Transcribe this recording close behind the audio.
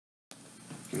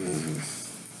Alright,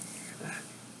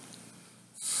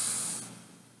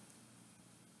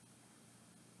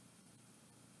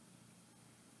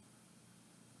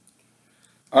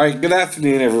 good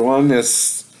afternoon everyone.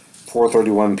 It's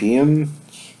 4:31 p.m.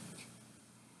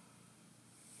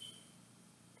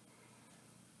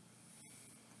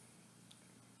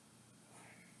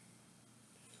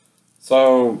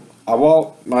 So, I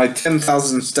walked my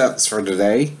 10,000 steps for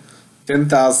today.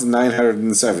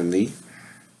 10,970.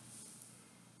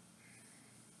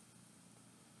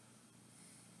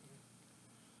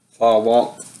 So I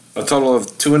walked a total of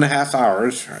 2.5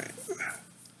 hours, right?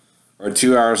 Or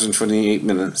 2 hours and 28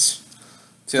 minutes.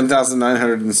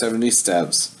 10,970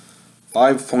 steps.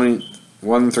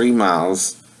 5.13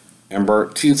 miles. And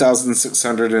burnt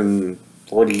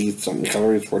 2,640 something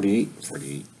calories.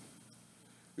 48.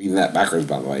 Reading that backwards,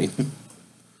 by the way.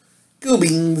 Cool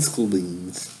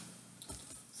beans.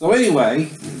 So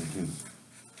anyway,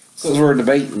 because we're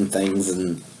debating things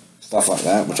and stuff like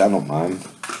that, which I don't mind.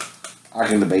 I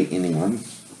can debate anyone.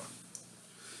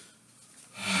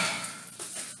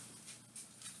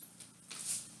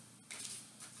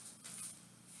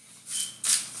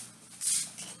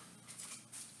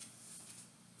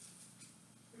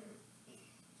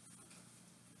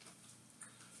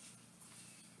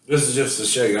 This is just to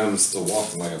show you I'm still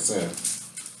walking, like I said.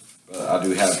 But I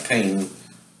do have pain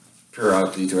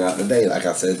periodically throughout the day, like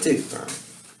I said, too.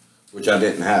 Which I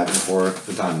didn't have before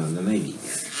the time in the Navy.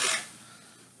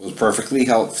 Was perfectly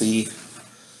healthy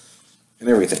and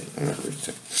everything.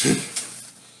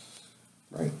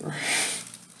 Right.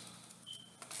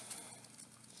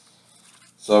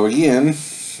 So again,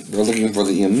 we're looking for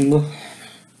the end. There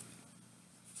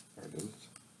it is.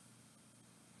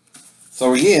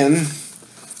 So again,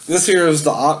 this here is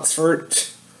the Oxford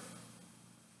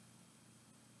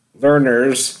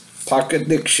Learner's Pocket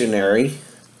Dictionary,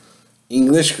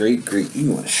 English, Greek, Greek,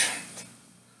 English.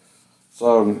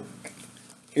 So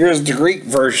here's the Greek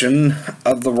version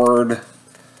of the word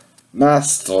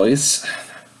mastos.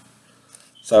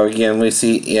 So again, we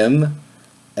see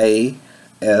M-A-S-T-O-S.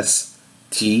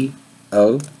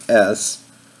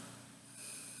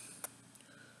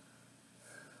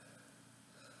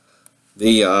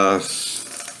 The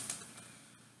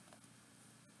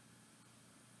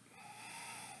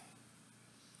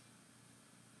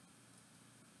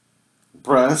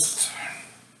breast,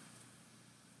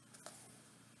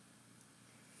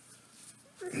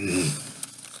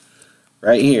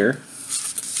 right here.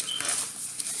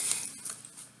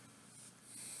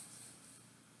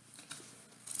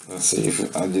 Let's see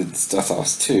if I did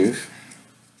Stethos too.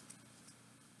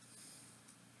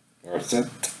 Or set.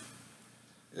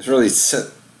 It's really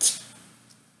Stethos.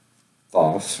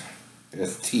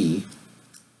 S-T.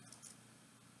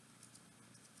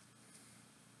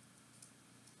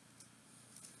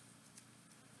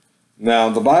 Now,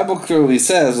 the Bible clearly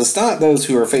says it's not those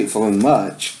who are faithful in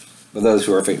much, but those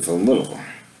who are faithful in little.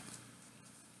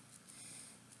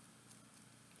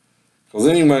 Because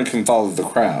anyone can follow the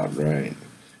crowd, right?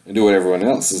 And do what everyone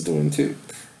else is doing too.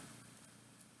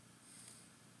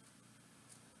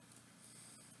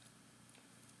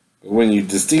 But when you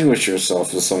distinguish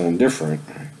yourself as someone different,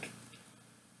 right,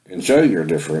 and show you're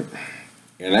different,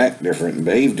 and act different, and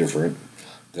behave different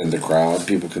than the crowd,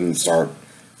 people can start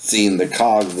seeing the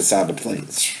cog beside the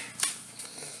plates.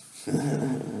 as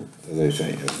they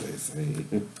say.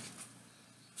 Right.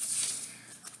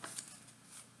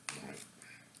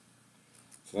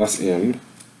 So that's M.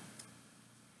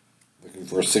 Looking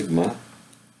for sigma.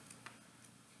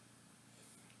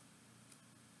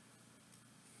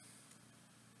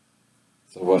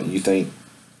 So what, you think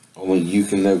only you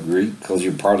can know Greek because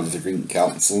you're part of the Greek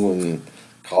council in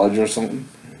college or something?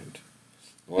 Right.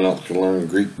 No one else can learn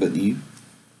Greek but you?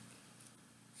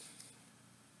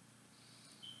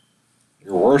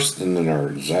 You're worse than the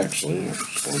nerds, actually.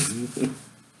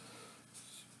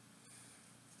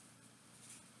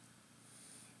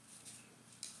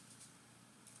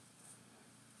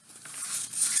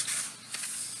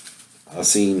 I've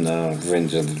seen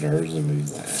Revenge of the Nerds and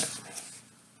movies like that.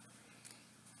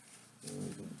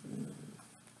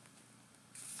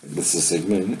 This is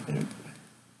Sigma, isn't it?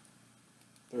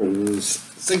 There it is.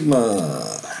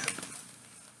 Sigma!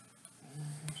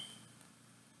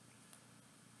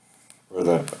 Where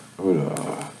that? What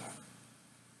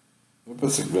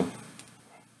about Sigma?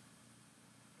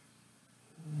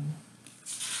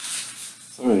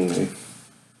 So anyway.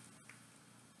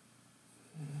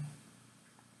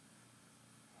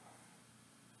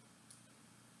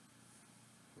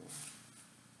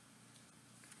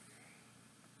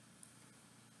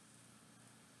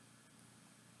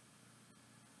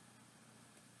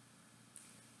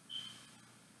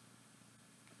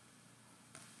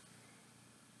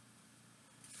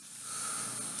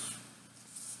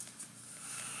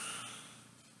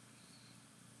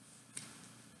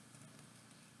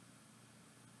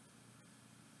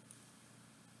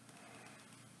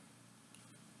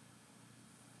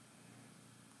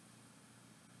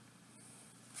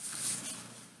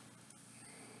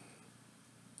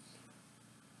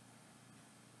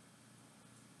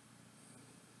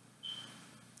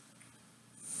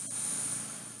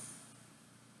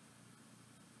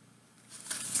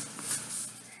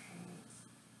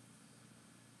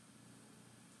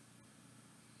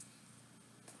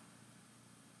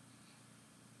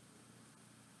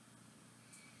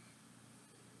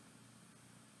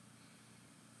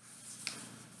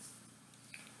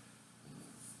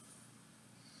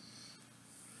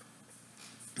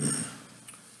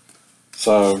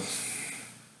 So,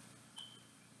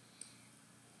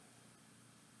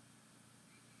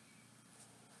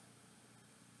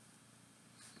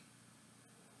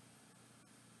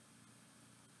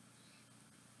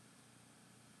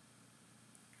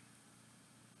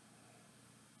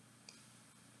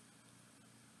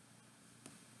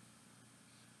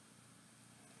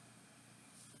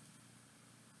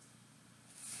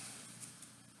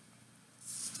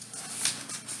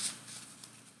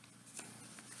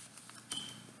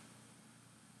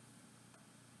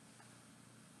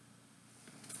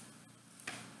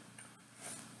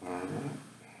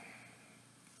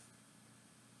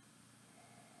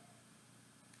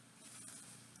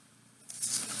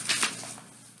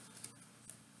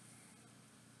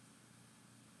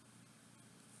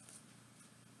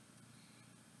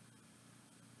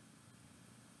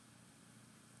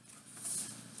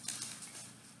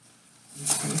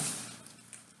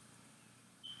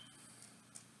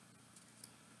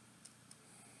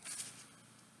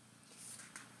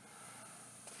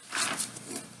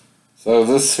 so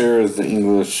this here is the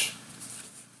English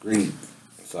Greek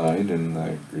side and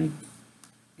the Greek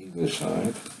English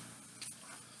side.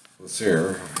 What's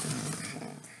here?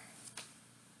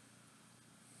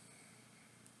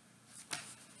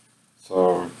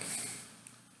 So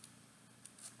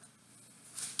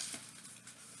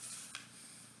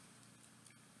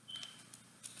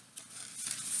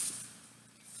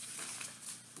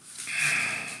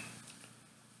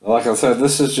like I said,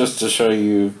 this is just to show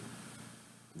you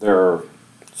they're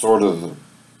sort of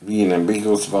being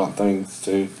ambiguous about things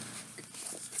too.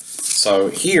 So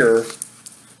here,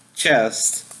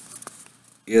 chest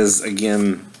is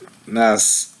again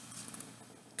Mastos,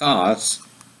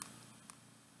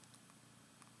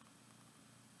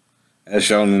 as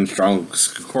shown in Strong's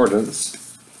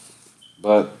Concordance,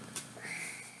 but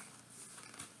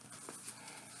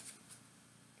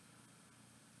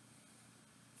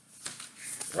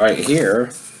right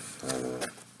here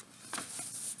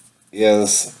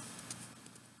is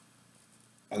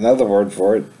another word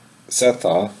for it,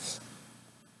 Stethos,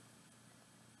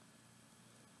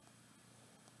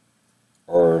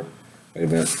 or wait a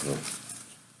minute,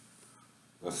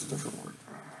 that's a different word.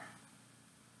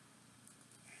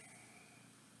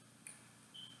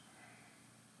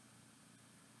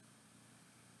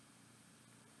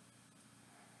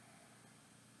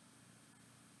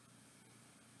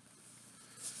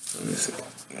 Let me see.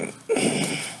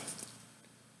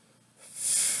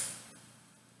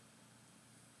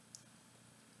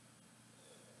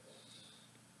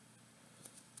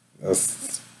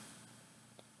 That's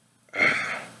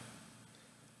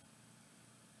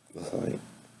like,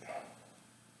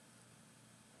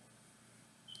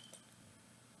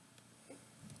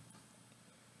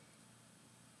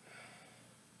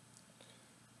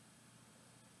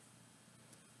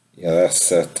 yeah, that's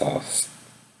Stethos.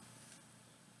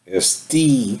 It's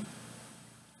Stethos,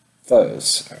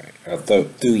 alright, or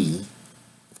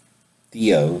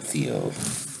Theo,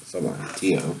 something like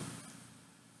Theo.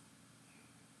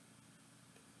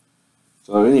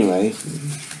 So anyway,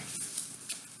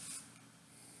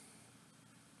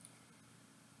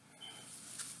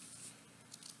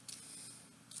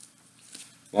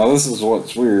 now this is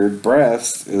what's weird.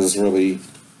 Breast is really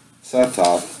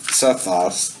Stethos.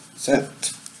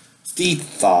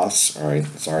 Alright,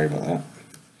 sorry about that.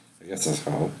 I guess that's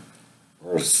how.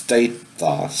 Or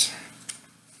Stethos,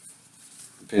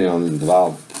 depending on the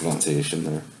vowel pronunciation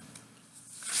there.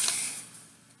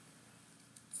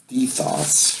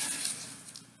 Stethos.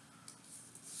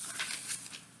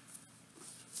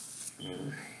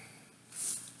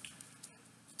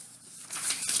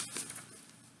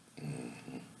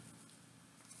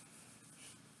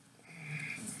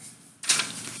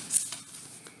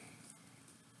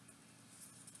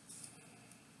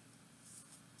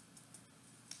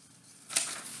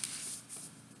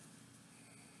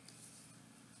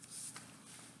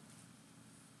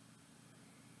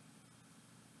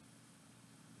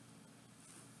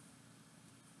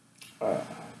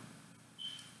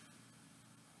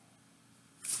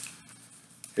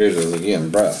 Here's it again,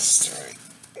 breast. Right.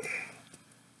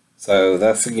 So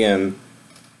that's again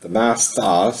the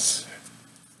Mastos,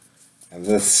 and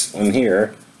this one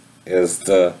here is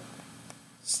the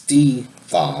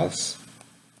Stethos.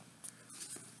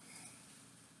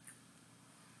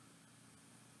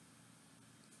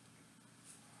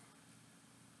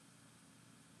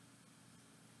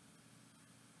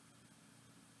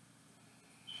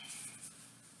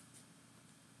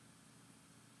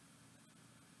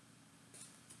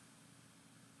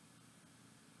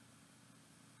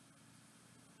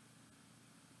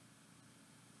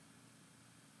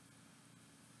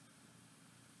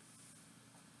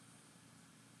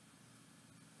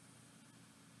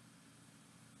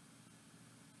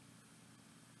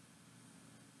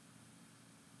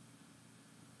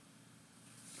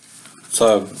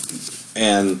 So,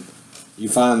 and you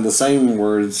find the same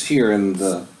words here in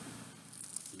the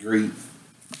Greek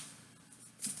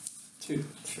too.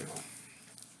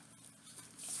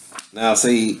 Now,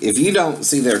 see, if you don't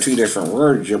see there are two different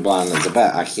words, you're blind as a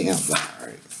bat. I can't help that,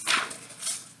 right?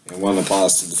 And one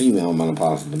applies to the female and one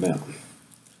applies to the male.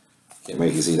 Can't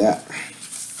make you see that.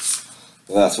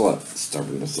 So that's what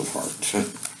stubbornness of heart.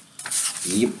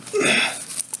 Yep.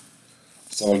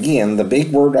 So again, the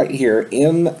big word right here,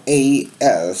 M-A-S-T-O-I-S.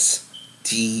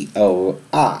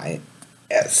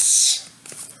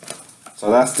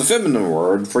 So that's the feminine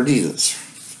word for Jesus.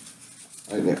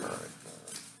 Right there.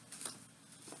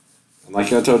 And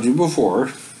like I told you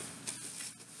before,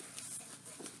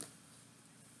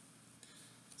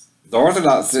 the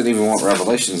Orthodox didn't even want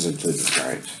Revelations included,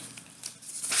 right?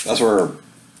 That's where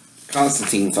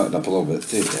Constantine fucked up a little bit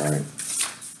too, right?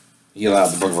 He allowed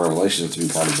the book of Revelations to be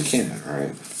part of the canon,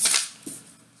 right?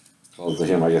 Because to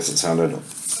him, I guess it sounded a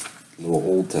little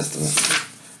Old Testament.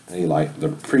 And he liked the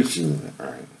preaching of it,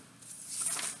 right?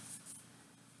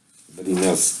 But he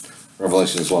missed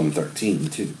Revelations 1:13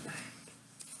 too.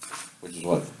 Which is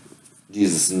what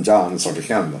Jesus and John started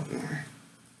counting on.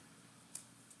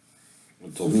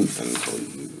 Until me, until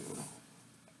you.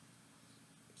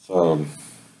 So,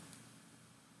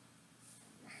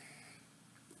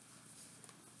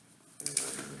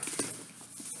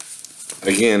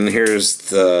 again, here's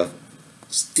the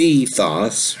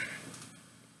Stethos.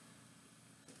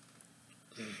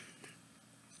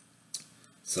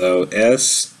 So,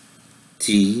 S-T-E-T-H-O-S.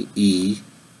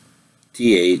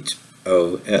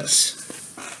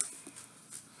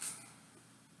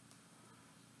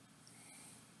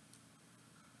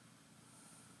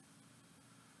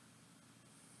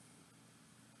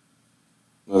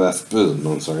 Oh, that's boom.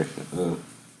 No, I'm sorry.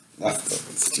 That's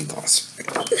Stethos.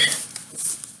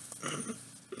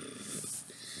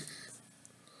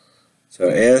 So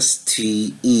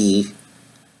S-T-E-T-H-O-S.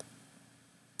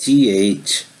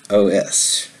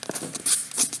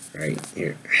 Right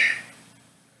here.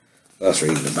 That's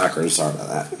reading it backwards. Sorry about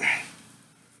that. I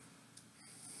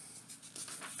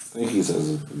think he says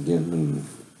it again in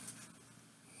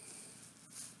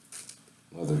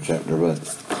another chapter, but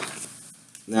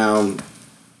now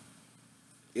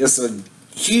it's a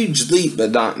huge leap,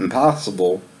 but not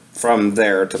impossible, from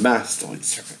there to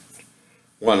Mastos.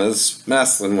 One is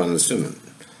masculine, one is feminine.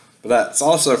 But that's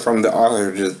also from the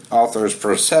author's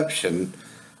perception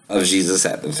of Jesus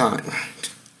at the time, right?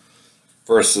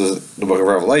 Versus the book of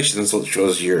Revelations, which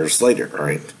was years later,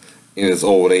 right? In his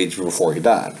old age before he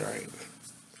died, right?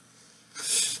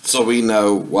 So we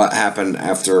know what happened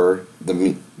after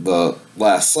the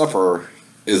Last Supper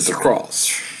is the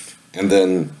cross. And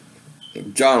then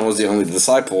John was the only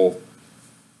disciple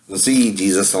to see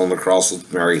Jesus on the cross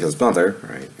with Mary, his mother,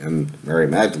 right? And Mary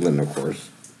Magdalene, of course.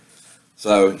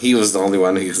 So he was the only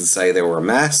one who could say there were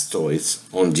Mastos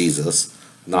on Jesus,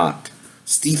 not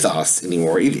Stethos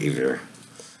anymore either.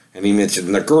 And he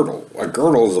mentioned the girdle. A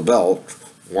girdle is a belt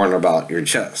worn about your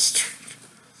chest.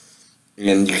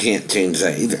 And you can't change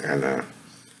that either. And,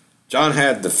 John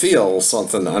had to feel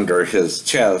something under his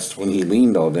chest when he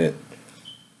leaned on it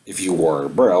if you wore a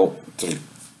belt to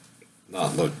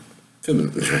not look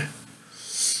feminine,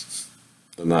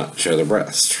 to not show the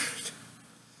breast.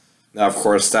 Now, of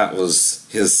course, that was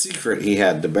his secret he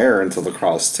had to bear until the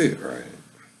cross too, right?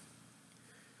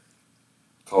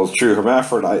 Because true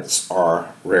hermaphrodites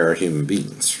are rare human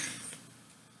beings.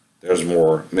 There's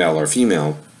more male or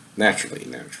female naturally,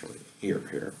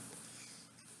 here.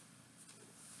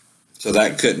 So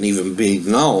that couldn't even be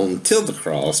known till the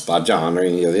cross by John or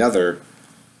any of the other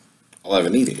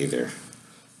 11 either.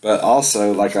 But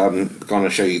also, like I'm going to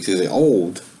show you through the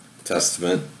Old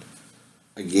Testament,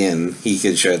 again, he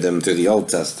could show them through the Old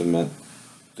Testament,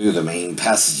 through the main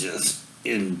passages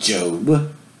in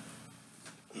Job,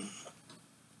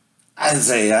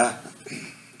 Isaiah,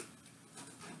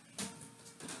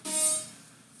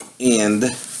 and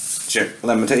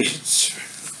Lamentations,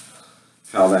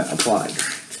 how that applied.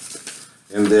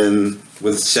 And then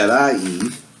with Shaddai,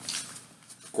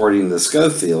 according to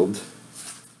Schofield,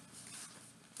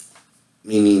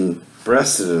 meaning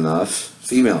breasted enough,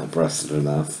 female breasted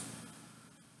enough,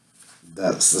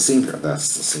 that's the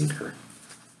sinker.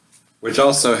 Which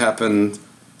also happened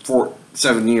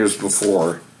 7 years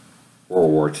before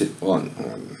World War I.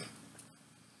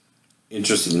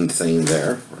 Interesting thing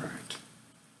there, right?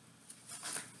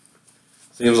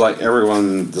 Seems like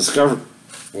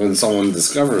when someone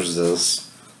discovers this,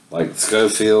 like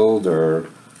Schofield or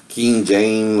King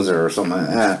James or something like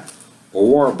that, a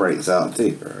war breaks out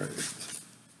too, right?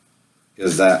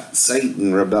 Is that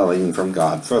Satan rebelling from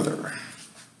God further?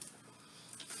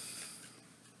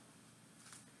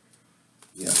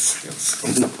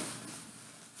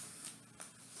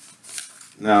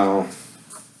 Now,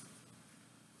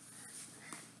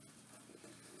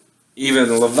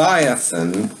 even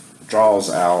Leviathan draws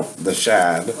out the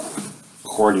shad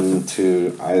according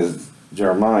to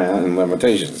Jeremiah and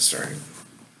Lamentations, right?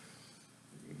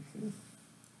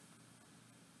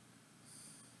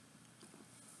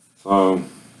 So,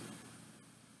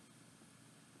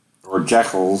 or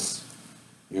jackals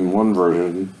in one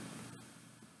version,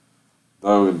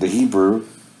 though the Hebrew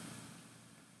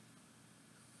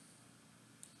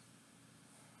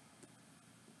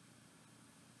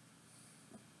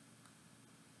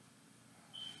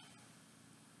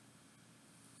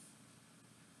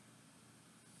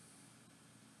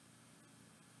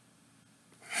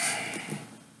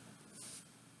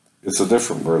it's a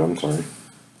different word, I'm sorry.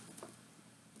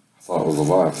 I thought it was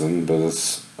Leviathan, but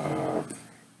it's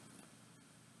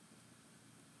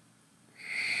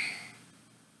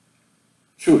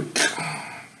Chuik.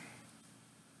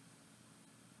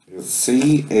 It's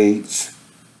CHAVK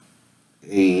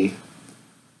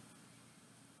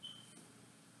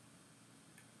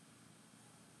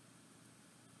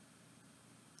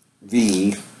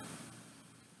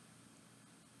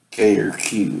or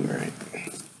Q, right?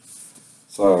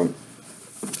 So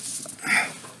it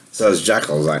says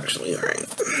jackals actually, right?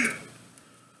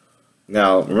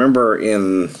 Now remember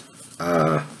in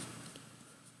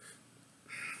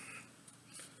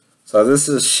so this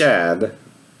is shad,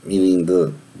 meaning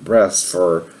the breast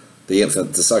for the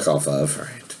infant to suck off of,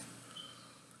 right?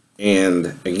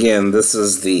 And again, this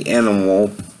is the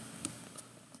animal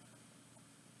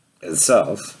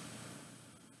itself,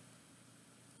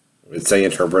 which they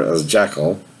interpret as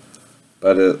jackal,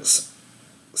 but it's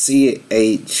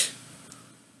CHAWK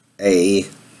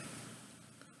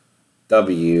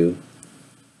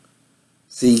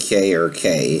or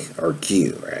K or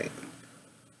Q, right?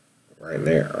 Right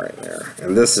there.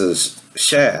 And this is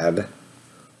shad,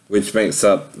 which makes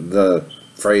up the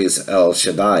phrase El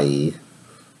Shaddai,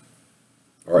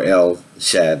 or El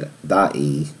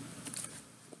Shaddai.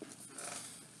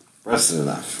 Breasted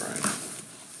enough,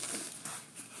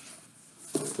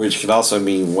 right? Which could also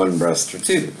mean one breast or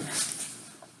two.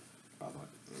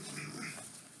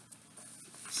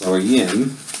 So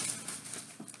again,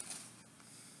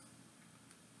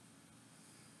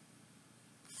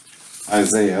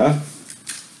 Isaiah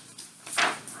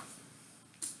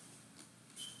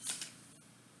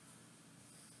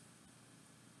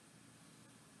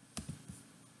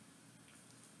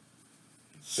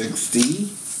 60.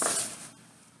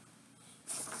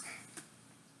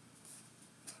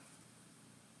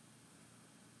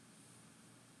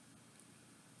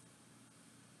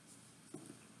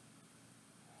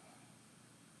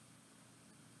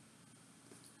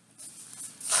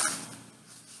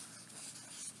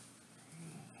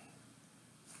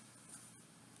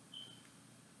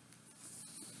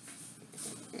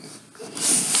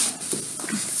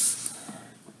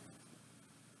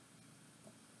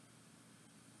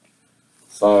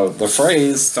 So the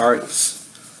phrase starts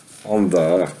on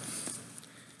the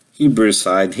Hebrew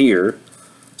side here.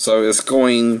 So it's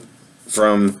going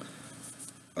from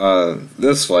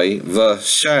this way, the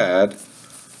shad.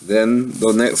 Then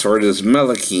the next word is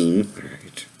Melachim.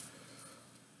 Right.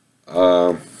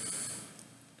 I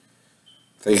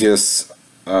think it's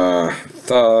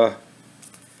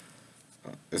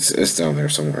it's down there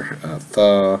somewhere.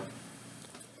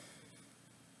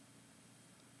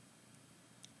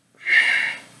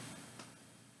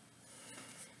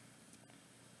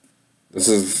 This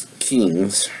is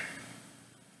Kings.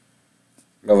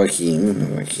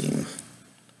 Melachim.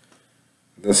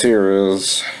 This here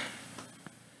is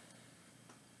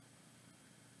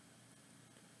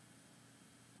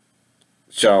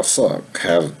shall suck.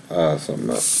 Have something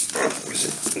else.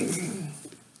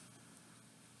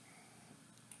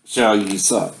 Shall you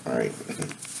suck? All right.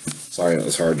 Sorry, it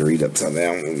was hard to read upside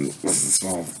down with the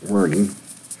small wording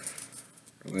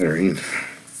or lettering.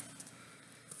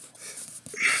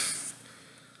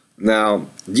 Now,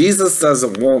 Jesus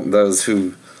doesn't want those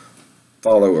who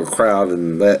follow a crowd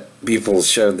and let people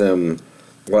show them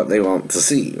what they want to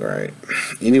see, right?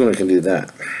 Anyone can do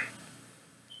that.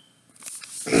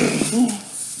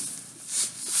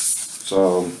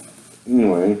 So,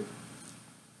 anyway,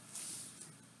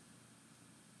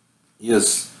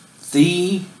 yes,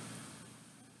 the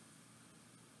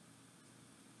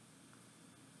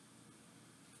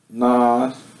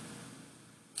not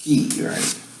key,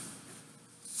 right?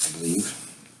 I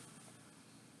believe.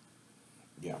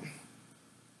 Yeah.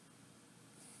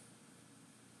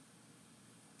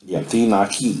 Yeah, the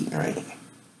not key, right?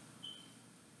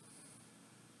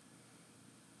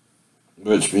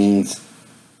 Which means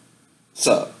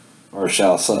sup. or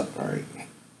shall suck, right?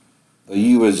 The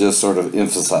U is just sort of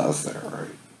emphasized there, right?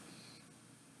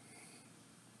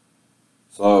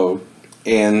 So,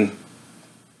 and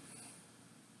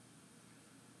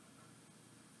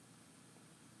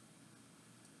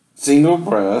single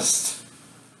breast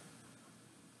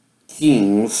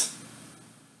kings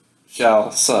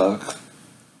shall suck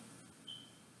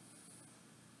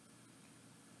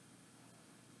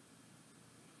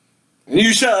and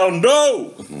you shall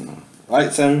know,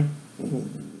 right, Sam?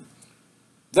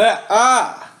 That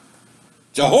I,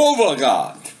 Jehovah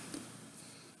God,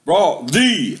 brought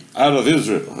thee out of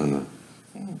Israel.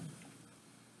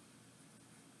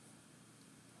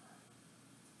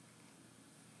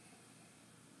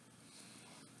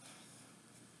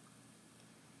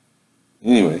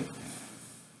 Anyway,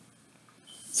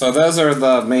 so those are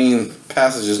the main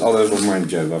passages. Oh, there's one more in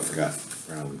Job. I forgot.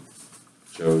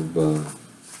 Job.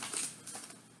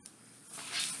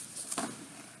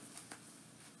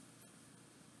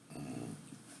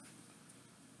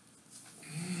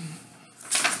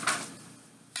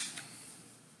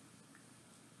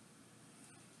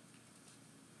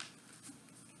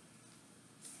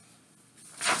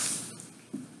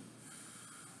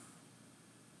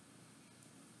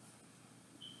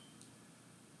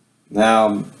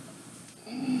 Now,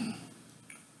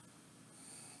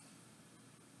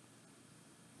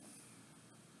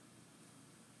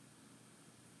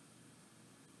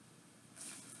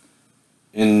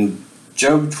 in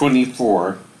Job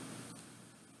 24,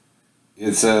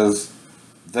 it says,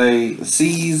 they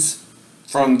seize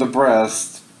from the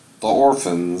breast the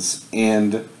orphans,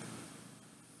 and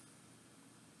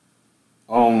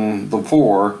on the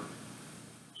poor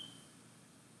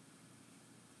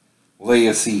lay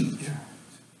a siege.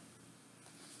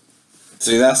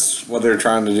 See, that's what they're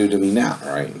trying to do to me now,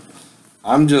 right?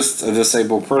 I'm just a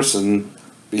disabled person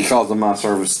because of my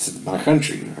service to my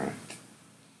country, right?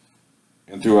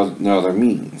 And through no other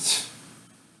means.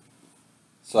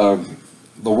 So,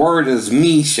 the word is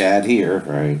me shad here,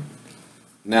 right?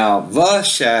 Now, the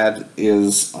shad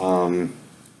is, and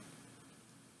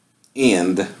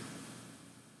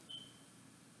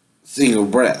single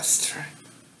breast, right?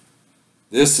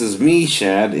 This is me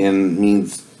shad and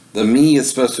means the me is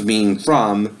supposed to mean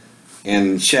from,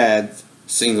 and shad,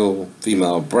 single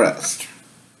female breast.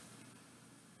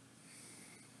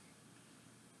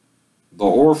 The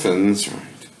orphans, right?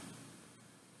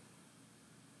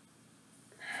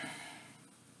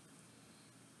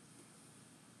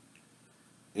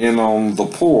 And on the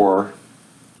poor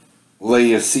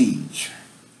lay a siege.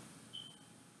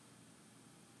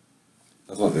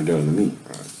 That's what they're doing to me,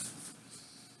 right?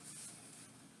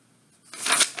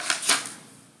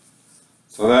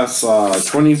 So that's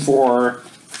 24. Let's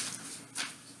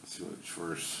see which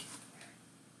verse.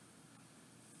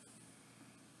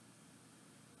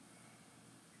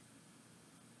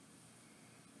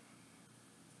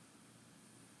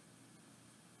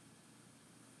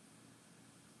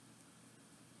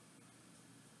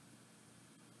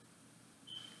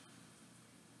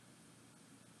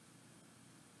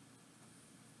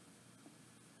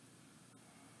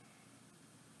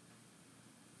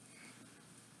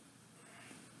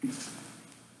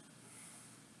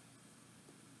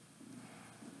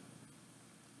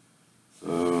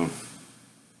 So,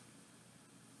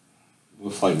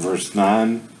 looks like verse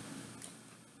 9.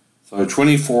 So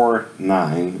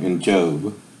 24:9 in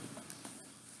Job.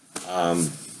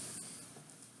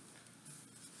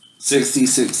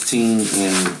 60:16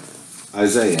 in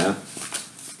Isaiah.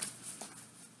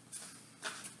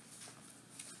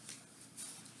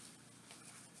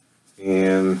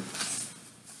 And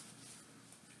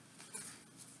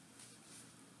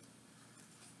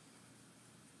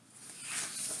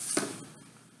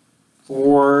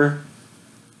four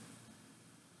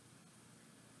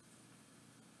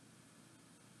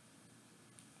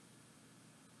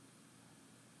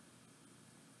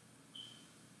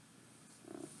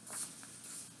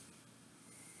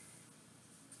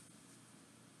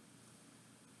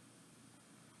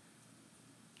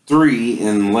three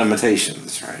in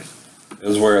Lamentations, right?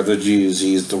 Is where the Jews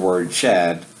used the word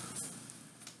shad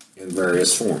in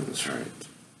various forms, right?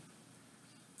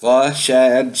 The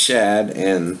shad, shad,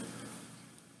 and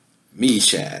me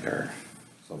shad, or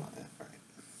something like that, right?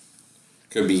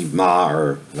 Could be ma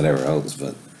or whatever else,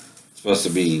 but it's supposed to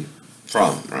be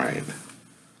from, right?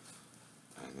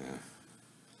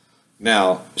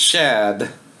 Now,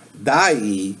 shad,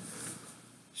 dai,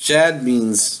 shad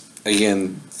means,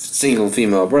 again, single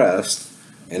female breast,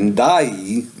 and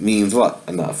dai means what?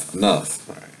 Enough, enough,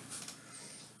 right?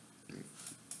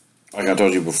 Like I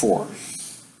told you before.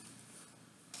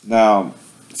 Now,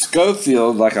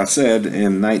 Schofield, like I said,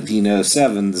 in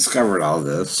 1907 discovered all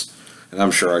this, and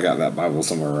I'm sure I got that Bible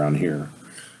somewhere around here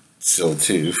still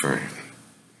too.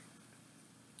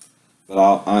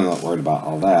 But I'm not worried about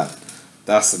all that.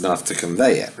 That's enough to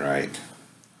convey it, right?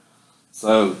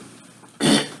 So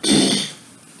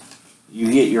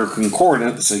you get your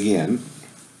concordance again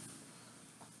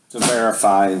to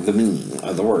verify the meaning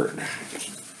of the word.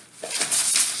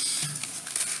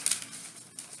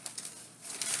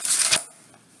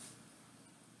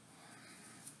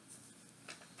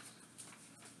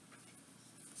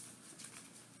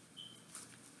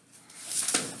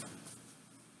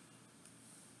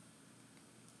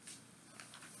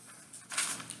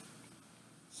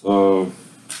 So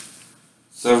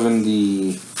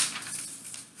 70.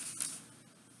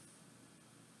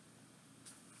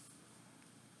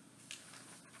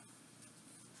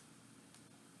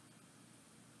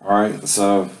 Alright,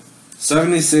 so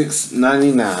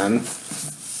 7699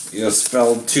 is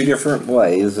spelled two different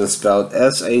ways. It's spelled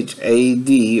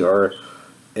S-H-A-D or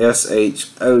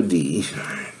S-H-O-D.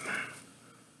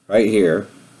 Right here.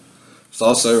 It's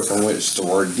also from which the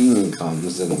word demon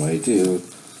comes in a way too.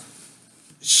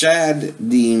 Shad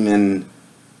deem and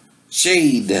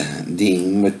shade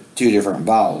deem with two different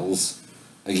vowels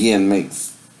again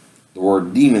makes the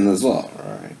word demon as well,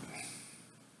 right?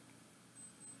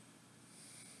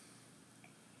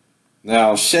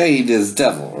 Now shade is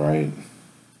devil, right?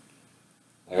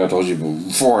 Like I told you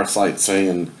before, it's like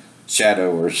saying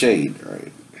shadow or shade,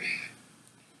 right?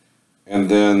 And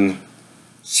then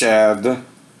shad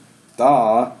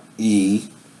da e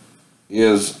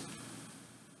is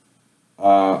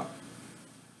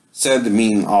said to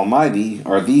mean almighty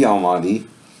or the almighty,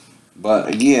 but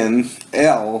again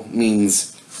L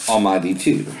means almighty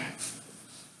too.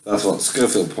 That's what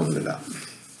Schofield pointed out.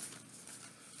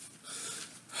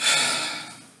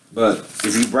 But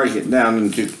if you break it down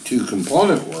into two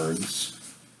component words,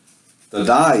 the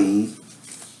dai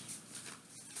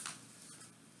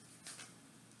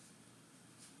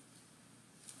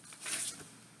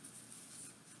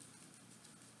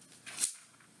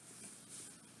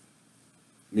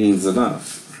means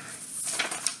enough.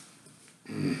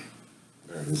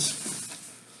 There it is.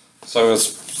 So it's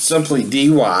simply dy,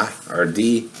 or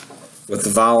d with the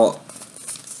vowel.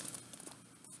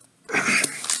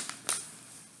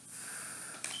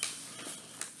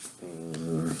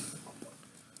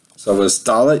 So it's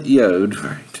dalet yod,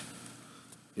 right,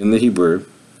 in the Hebrew,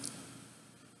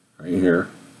 right here.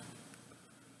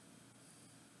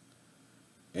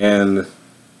 And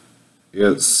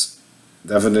its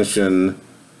definition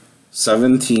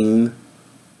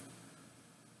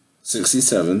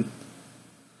 1767.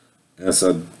 And it's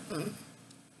a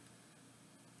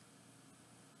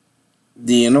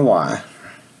D and a Y.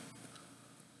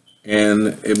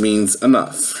 And it means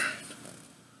enough.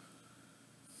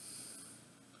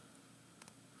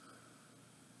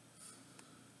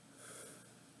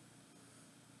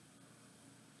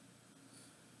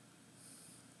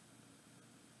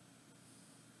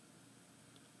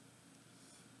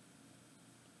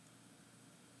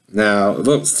 Now, it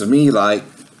looks to me like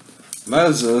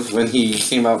Moses, when he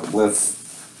came up with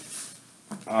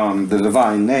the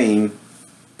divine name,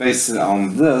 based it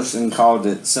on this and called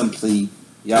it simply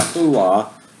Yahuwah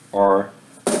or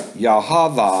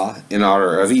Yahweh in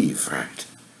honor of Eve, right?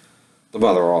 The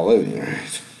mother of all living,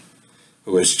 right?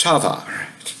 Who is Chava,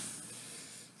 right?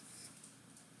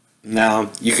 Now,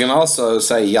 you can also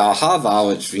say Yahweh,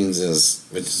 which is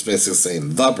basically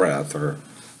saying the breath or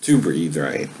to breathe,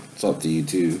 right? It's up to you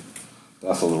too.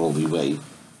 That's a little leeway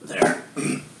there.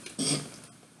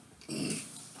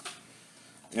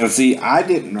 And see, I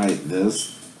didn't write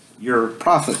this. Your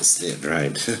prophets did,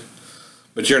 right?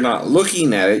 But you're not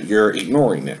looking at it, you're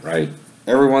ignoring it, right?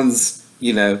 Everyone's,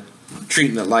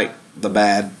 treating it like the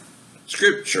bad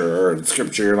scripture, or the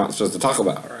scripture you're not supposed to talk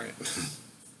about, right?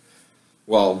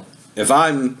 Well, if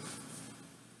I'm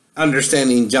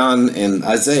understanding John and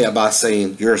Isaiah by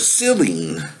saying you're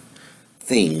sealing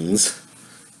things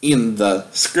in the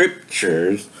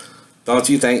scriptures, don't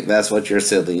you think that's what you're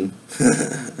sealing?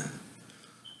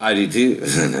 I do too.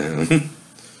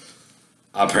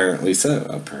 Apparently so.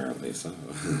 Apparently so.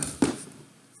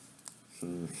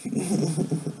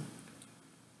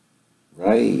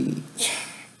 Right.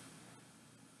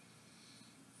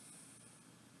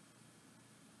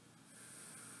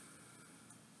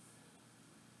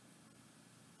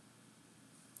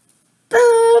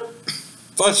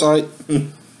 Flashlight.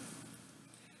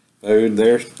 Food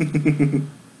there. Just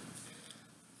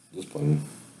playing.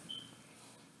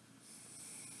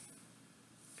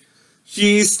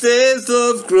 She stays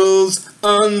of grows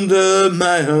under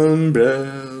my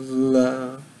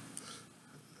umbrella.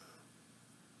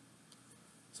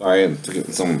 Sorry, I'm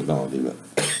forgetting some of the melody, but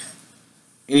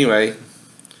anyway,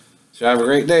 so have a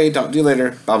great day. Talk to you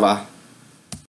later. Bye bye.